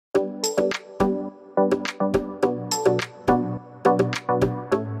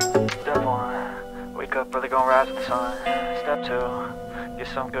rising sun. Step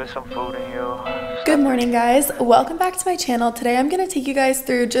 2, get some food in you. Good morning, guys. Welcome back to my channel. Today I'm going to take you guys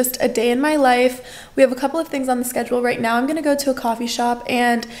through just a day in my life. We have a couple of things on the schedule right now. I'm going to go to a coffee shop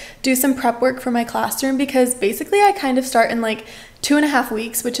and do some prep work for my classroom because basically I kind of start in like 2.5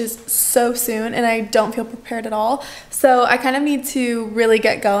 weeks, which is so soon, and I don't feel prepared at all. So I kind of need to really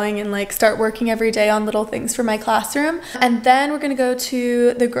get going and like start working every day on little things for my classroom. And then we're gonna go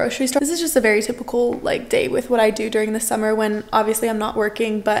to the grocery store. This is just a very typical like day with what I do during the summer when obviously I'm not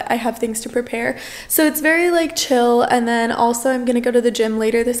working, but I have things to prepare. So it's very like chill. And then also I'm gonna go to the gym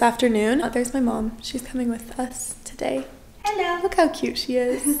later this afternoon. There's my mom. She's coming with us today. Hello. Look how cute she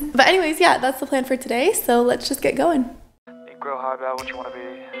is. But anyways, yeah, that's the plan for today. So let's just get going. Grow hard about what you want to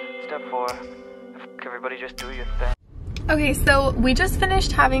be. Step 4, everybody just do your thing. Okay, so we just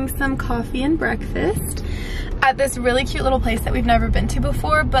finished having some coffee and breakfast at this really cute little place that we've never been to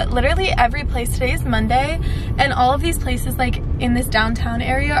before, but literally every place, today is Monday, and all of these places like in this downtown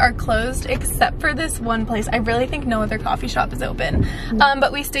area are closed except for this one place. I really think no other coffee shop is open.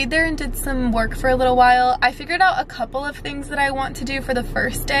 But we stayed there and did some work for a little while. I figured out a couple of things that I want to do for the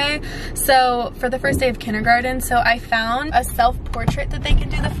first day. So for the first day of kindergarten, so I found a self-portrait that they can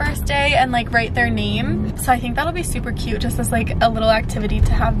do the first day and like write their name. So I think that'll be super cute just as like a little activity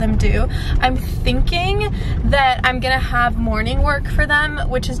to have them do. I'm thinking that I'm gonna have morning work for them,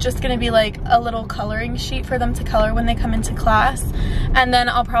 which is just gonna be like a little coloring sheet for them to color when they come into class. And then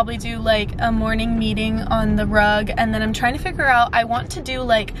I'll probably do like a morning meeting on the rug. And then I'm trying to figure out, I want to do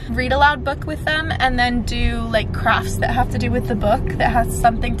like read aloud book with them and then do like crafts that have to do with the book that has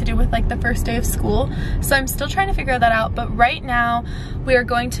something to do with like the first day of school. So I'm still trying to figure that out. But right now we are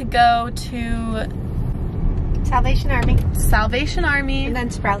going to go to Salvation Army. Salvation Army. And then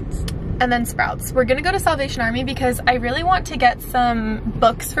Sprouts. And then Sprouts. We're gonna go to Salvation Army because I really want to get some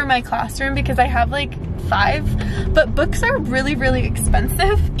books for my classroom because I have like 5, but books are really, really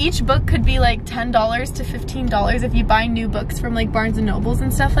expensive. Each book could be like $10 to $15 if you buy new books from like Barnes and Nobles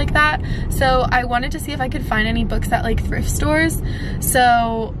and stuff like that. So I wanted to see if I could find any books at like thrift stores.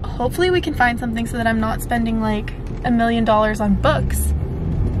 So hopefully we can find something so that I'm not spending like $1 million on books.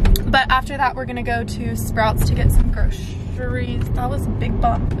 But after that, we're gonna go to Sprouts to get some groceries. That was a big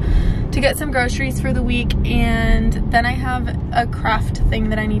bump. To get some groceries for the week, and then I have a craft thing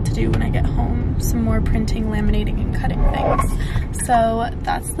that I need to do when I get home. Some more printing, laminating, and cutting things. So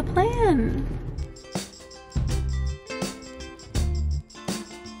that's the plan.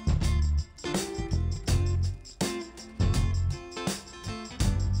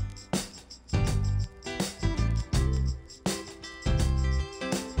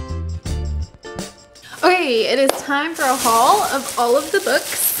 Okay, it is time for a haul of all of the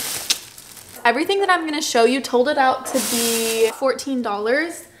books. Everything that I'm going to show you totaled out to be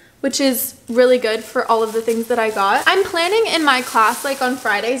 $14, which is really good for all of the things that I got. I'm planning in my class like on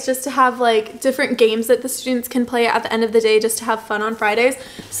Fridays just to have like different games that the students can play at the end of the day just to have fun on Fridays.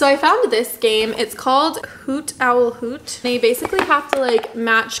 So I found this game. It's called Hoot Owl Hoot. They basically have to like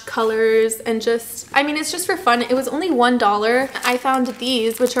match colors and just, I mean, it's just for fun. It was only $1. I found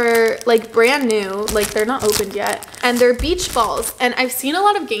these, which are like brand new, like they're not opened yet, and they're beach balls. And I've seen a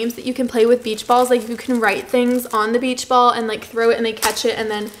lot of games that you can play with beach balls. Like you can write things on the beach ball and like throw it and they catch it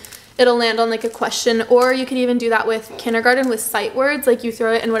and then it'll land on like a question, or you can even do that with kindergarten with sight words. Like you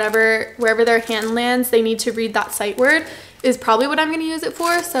throw it and wherever their hand lands, they need to read that sight word is probably what I'm going to use it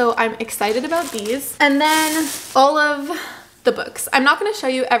for. So I'm excited about these. And then all of the books. I'm not going to show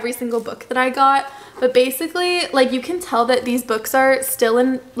you every single book that I got, but basically like you can tell that these books are still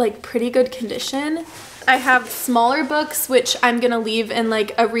in like pretty good condition. I have smaller books, which I'm going to leave in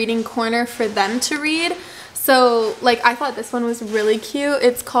like a reading corner for them to read. So like I thought this one was really cute.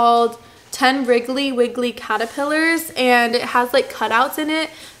 It's called 10 Wriggly Wiggly Caterpillars, and it has like cutouts in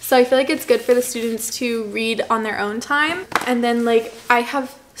it. So I feel like it's good for the students to read on their own time. And then like I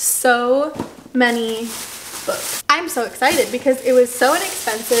have so many books. I'm so excited because it was so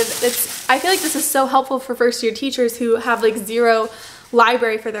inexpensive. I feel like this is so helpful for first year teachers who have like zero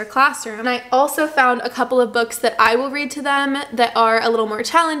library for their classroom. And I also found a couple of books that I will read to them that are a little more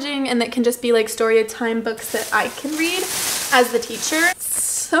challenging and that can just be like story time books that I can read as the teacher.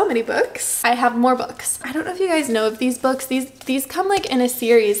 So many books. I have more books. I don't know if you guys know of these books. These come like in a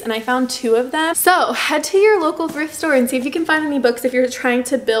series, and I found 2 of them. So head to your local thrift store and see if you can find any books if you're trying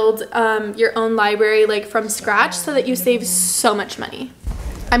to build your own library like from scratch so that you save so much money.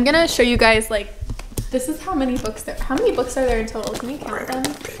 I'm gonna show you guys like, this is how many books there. How many books are there in total? Can you count them?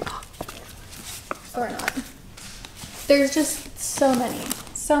 Or not? There's just so many.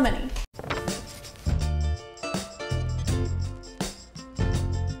 So many.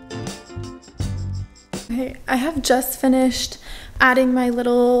 Okay, I have just finished adding my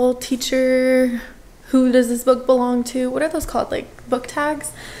little teacher, who does this book belong to? What are those called? Like book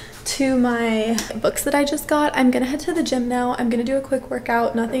tags to my books that I just got. I'm gonna head to the gym now. I'm gonna do a quick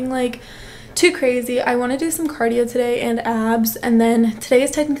workout, nothing like too crazy. I want to do some cardio today and abs, and then today is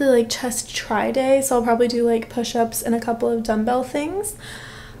technically like chest try day, so I'll probably do like push-ups and a couple of dumbbell things.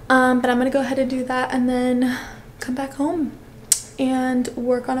 But I'm gonna go ahead and do that and then come back home and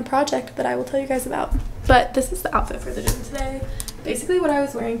work on a project that I will tell you guys about. But this is the outfit for the gym today. Basically what I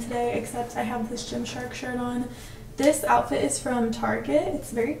was wearing today, except I have this Gymshark shirt on. This outfit is from Target.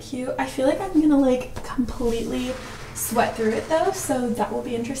 It's very cute. I feel like I'm gonna like completely sweat through it though, so that will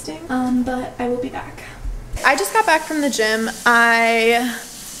be interesting. But I will be back. I just got back from the gym. I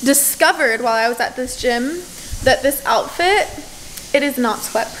discovered while I was at this gym that this outfit, it is not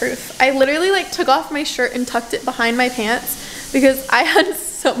sweat proof. I literally like took off my shirt and tucked it behind my pants because I had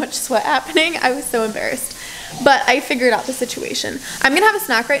so much sweat happening. I was so embarrassed. But I figured out the situation. I'm gonna have a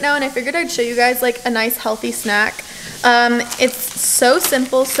snack right now, and I figured I'd show you guys like a nice healthy snack. It's so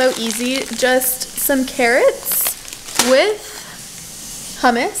simple, so easy. Just some carrots with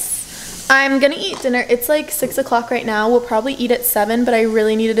hummus. I'm gonna eat dinner. It's like 6 o'clock right now. We'll probably eat at 7, but I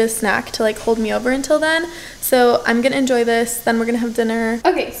really needed a snack to like hold me over until then. So I'm gonna enjoy this, then we're gonna have dinner.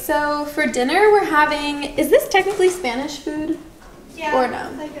 Okay, so for dinner we're having, is this technically Spanish food? Yeah, or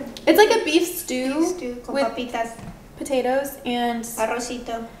no? It's like a beef stew con with papitas, potatoes and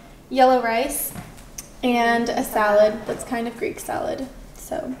arrocito. yellow rice and a salad that's kind of Greek salad.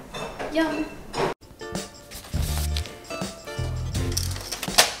 So, yum.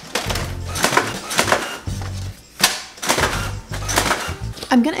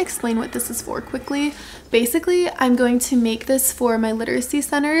 I'm gonna explain what this is for quickly. Basically, I'm going to make this for my literacy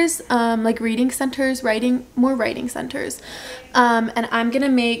centers, like reading centers, more writing centers. And I'm gonna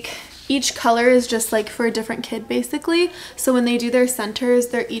make, each color is just like for a different kid basically. So when they do their centers,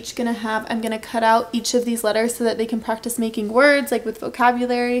 they're each gonna have, I'm gonna cut out each of these letters so that they can practice making words like with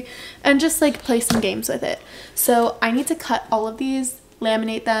vocabulary and just like play some games with it. So I need to cut all of these,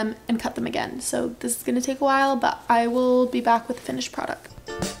 laminate them, and cut them again. So this is gonna take a while, but I will be back with the finished product.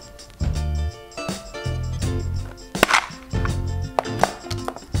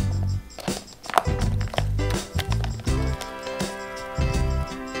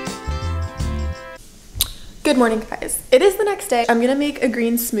 Good morning, guys. It is the next day. I'm gonna make a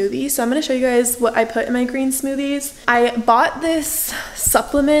green smoothie, so I'm gonna show you guys what I put in my green smoothies. I bought this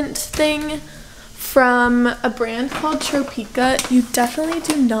supplement thing from a brand called Tropica. You definitely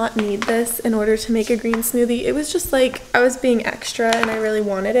do not need this in order to make a green smoothie. It was just like, I was being extra and I really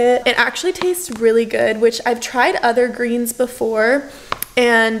wanted it. It actually tastes really good, which I've tried other greens before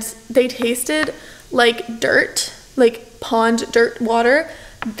and they tasted like dirt, like pond dirt water.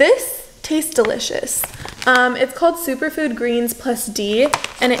 This tastes delicious. It's called Superfood Greens Plus D,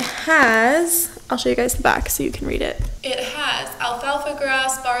 and it has, I'll show you guys the back so you can read it. It has alfalfa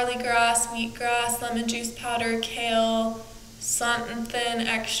grass, barley grass, wheatgrass, lemon juice powder, kale, something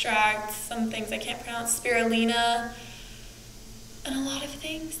extract, some things I can't pronounce, spirulina, and a lot of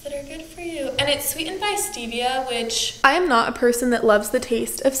things that are good for you. And it's sweetened by stevia, which I am not a person that loves the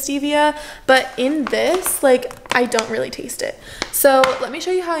taste of stevia, but in this, like, I don't really taste it. So let me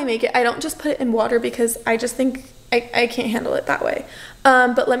show you how I make it. I don't just put it in water because I just think I can't handle it that way.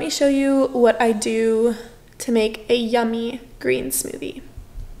 But let me show you what I do to make a yummy green smoothie.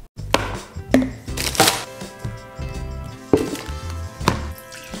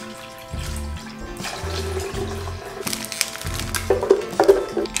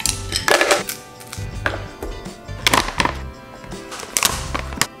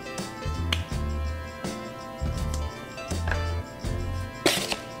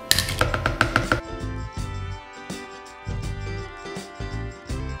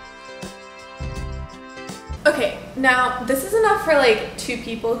 Okay, now this is enough for like 2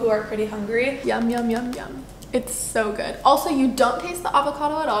 people who are pretty hungry. Yum, yum, yum, yum. It's so good. Also, you don't taste the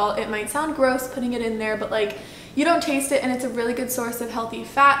avocado at all. It might sound gross putting it in there, but like you don't taste it, and it's a really good source of healthy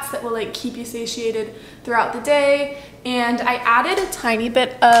fats that will like keep you satiated throughout the day. And I added a tiny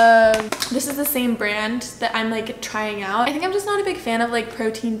bit of, this is the same brand that I'm like trying out. I think I'm just not a big fan of like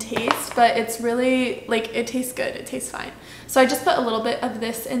protein taste, but it's really like, it tastes good, it tastes fine. So I just put a little bit of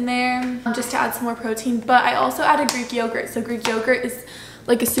this in there just to add some more protein, but I also added Greek yogurt. So Greek yogurt is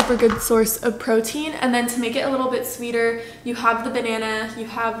like a super good source of protein. And then to make it a little bit sweeter, you have the banana, you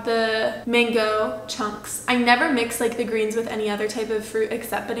have the mango chunks. I never mix like the greens with any other type of fruit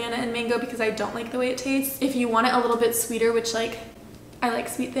except banana and mango because I don't like the way it tastes. If you want it a little bit sweeter, which like I like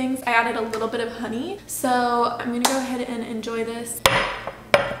sweet things, I added a little bit of honey. So I'm gonna go ahead and enjoy this.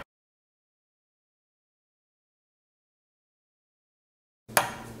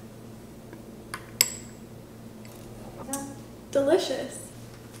 Delicious.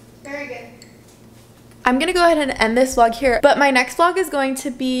 Very good. I'm gonna go ahead and end this vlog here, but my next vlog is going to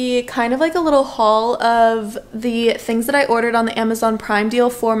be kind of like a little haul of the things that I ordered on the Amazon Prime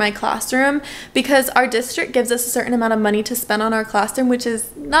deal for my classroom, because our district gives us a certain amount of money to spend on our classroom, which is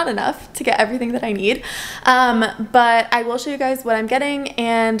not enough to get everything that I need. But I will show you guys what I'm getting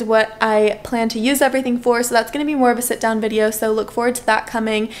and what I plan to use everything for, so that's gonna be more of a sit down video, so look forward to that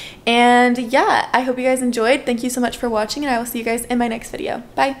coming. And yeah, I hope you guys enjoyed. Thank you so much for watching, and I will see you guys in my next video.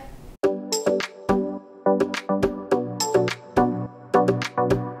 Bye.